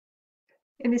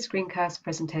In this screencast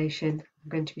presentation, I'm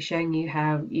going to be showing you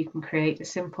how you can create a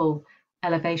simple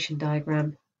elevation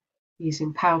diagram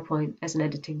using PowerPoint as an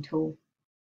editing tool.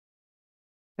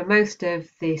 For most of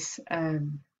this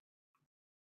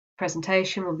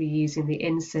presentation, we'll be using the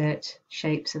Insert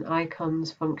Shapes and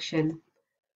Icons function.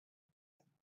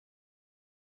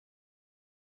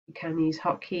 You can use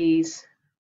hotkeys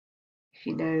if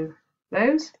you know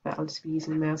those, but I'll just be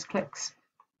using mouse clicks.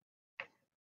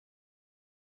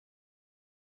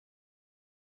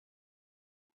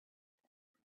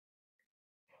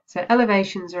 So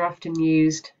elevations are often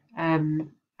used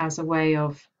as a way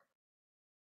of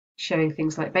showing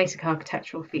things like basic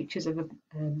architectural features of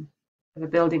a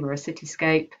building or a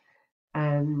cityscape.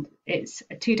 And it's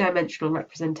a two-dimensional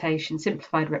representation,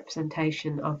 simplified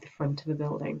representation of the front of a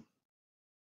building.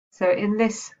 So in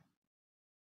this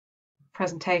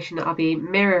presentation, I'll be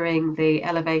mirroring the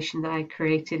elevation that I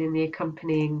created in the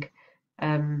accompanying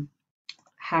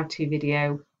how-to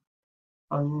video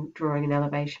on drawing an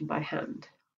elevation by hand.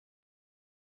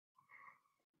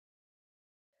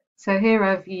 So here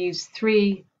I've used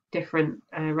three different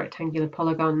rectangular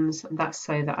polygons, and that's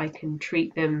so that I can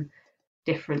treat them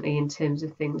differently in terms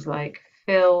of things like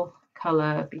fill,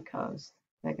 colour, because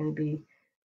they're going to be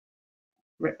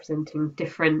representing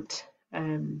different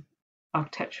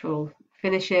architectural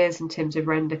finishes in terms of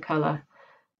render colour.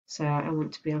 So I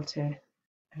want to be able to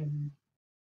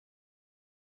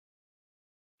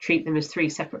treat them as three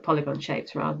separate polygon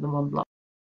shapes rather than one block.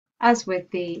 As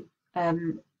with the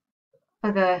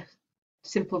other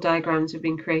simple diagrams we've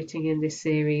been creating in this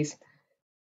series,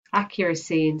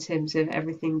 accuracy in terms of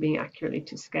everything being accurately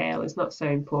to scale is not so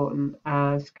important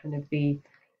as kind of the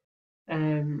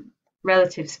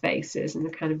relative spaces and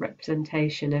the kind of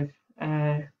representation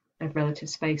of relative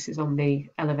spaces on the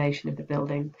elevation of the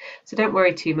building. So don't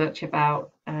worry too much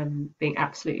about being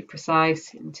absolutely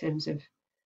precise in terms of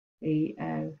the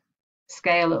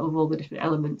scale of all the different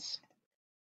elements.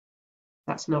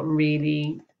 That's not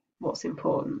really what's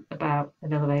important about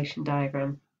an elevation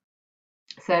diagram.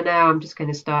 So now I'm just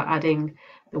going to start adding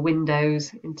the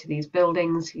windows into these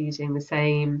buildings using the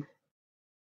same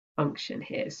function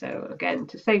here. So again,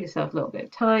 to save yourself a little bit of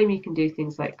time, you can do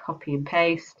things like copy and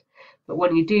paste. But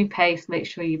when you do paste, make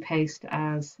sure you paste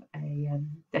as a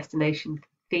destination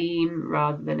theme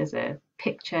rather than as a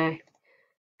picture,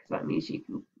 because that means you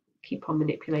can keep on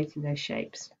manipulating those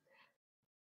shapes.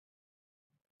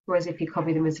 Whereas if you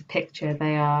copy them as a picture,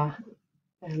 they are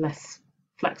less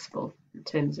flexible in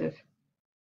terms of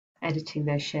editing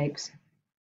those shapes.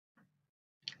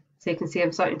 So you can see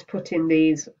I'm starting to put in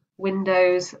these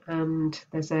windows, and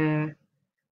there's a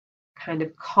kind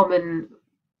of common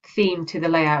theme to the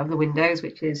layout of the windows,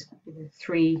 which is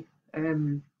three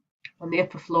on the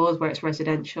upper floors where it's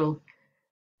residential.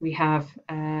 We have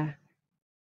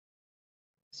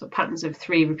sort of patterns of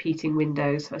three repeating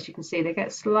windows. As you can see, they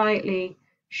get slightly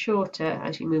shorter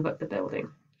as you move up the building,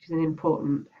 which is an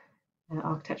important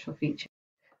architectural feature.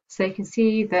 So you can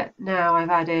see that now I've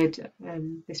added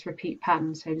this repeat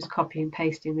pattern, so just copy and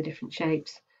pasting the different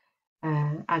shapes,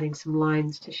 adding some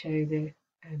lines to show the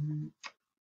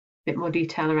bit more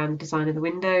detail around the design of the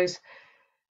windows.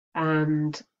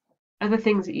 And other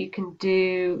things that you can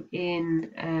do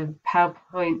in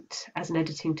PowerPoint as an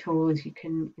editing tool is you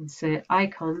can insert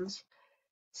icons.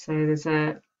 So there's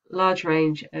a large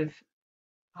range of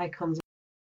icons,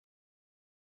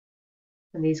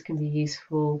 and these can be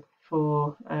useful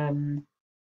for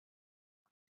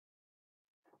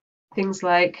things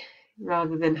like,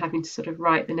 rather than having to sort of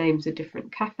write the names of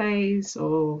different cafes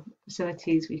or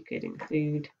facilities, we could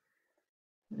include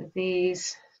one of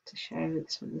these to show that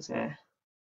this one's a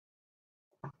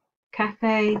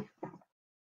cafe.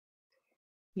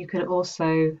 You can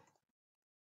also,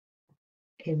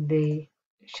 in the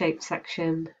shape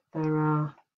section, there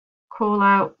are call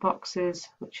out boxes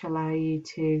which allow you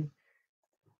to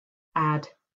add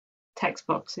text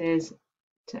boxes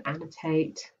to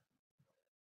annotate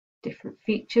different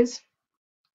features.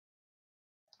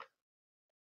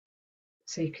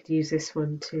 So you could use this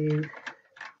one to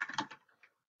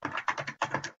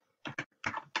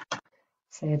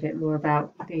say a bit more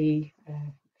about the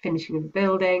finishing of the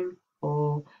building,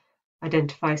 or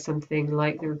identify something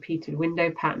like the repeated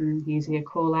window pattern using a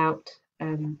call out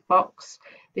box.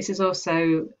 This is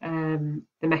also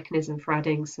the mechanism for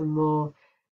adding some more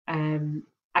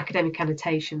academic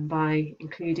annotation by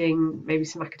including maybe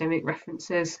some academic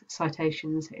references,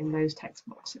 citations in those text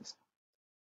boxes.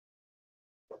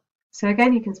 So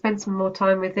again, you can spend some more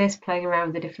time with this, playing around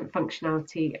with the different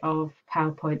functionality of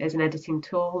PowerPoint as an editing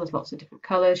tool. There's lots of different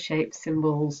colours, shapes,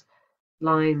 symbols,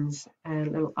 lines,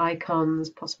 little icons,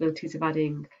 possibilities of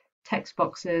adding text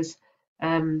boxes,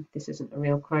 This isn't a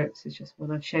real quote, this is just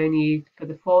one I've shown you for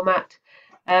the format.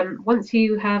 Once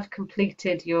you have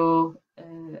completed your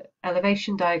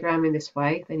elevation diagram in this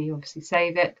way, then you obviously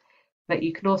save it, but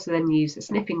you can also then use the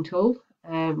snipping tool,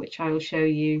 which I will show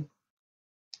you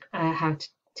how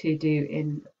to do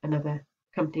in another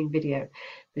accompanying video.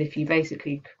 But if you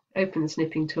basically open the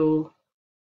snipping tool,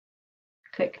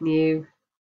 click new,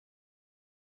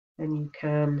 then you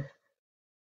can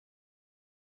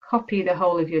copy the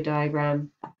whole of your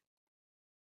diagram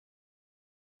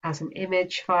as an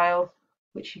image file,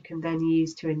 which you can then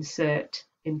use to insert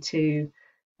into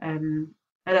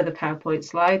another PowerPoint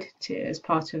slide as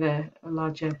part of a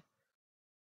larger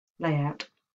layout.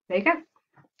 There you go.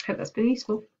 Hope that's been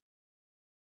useful.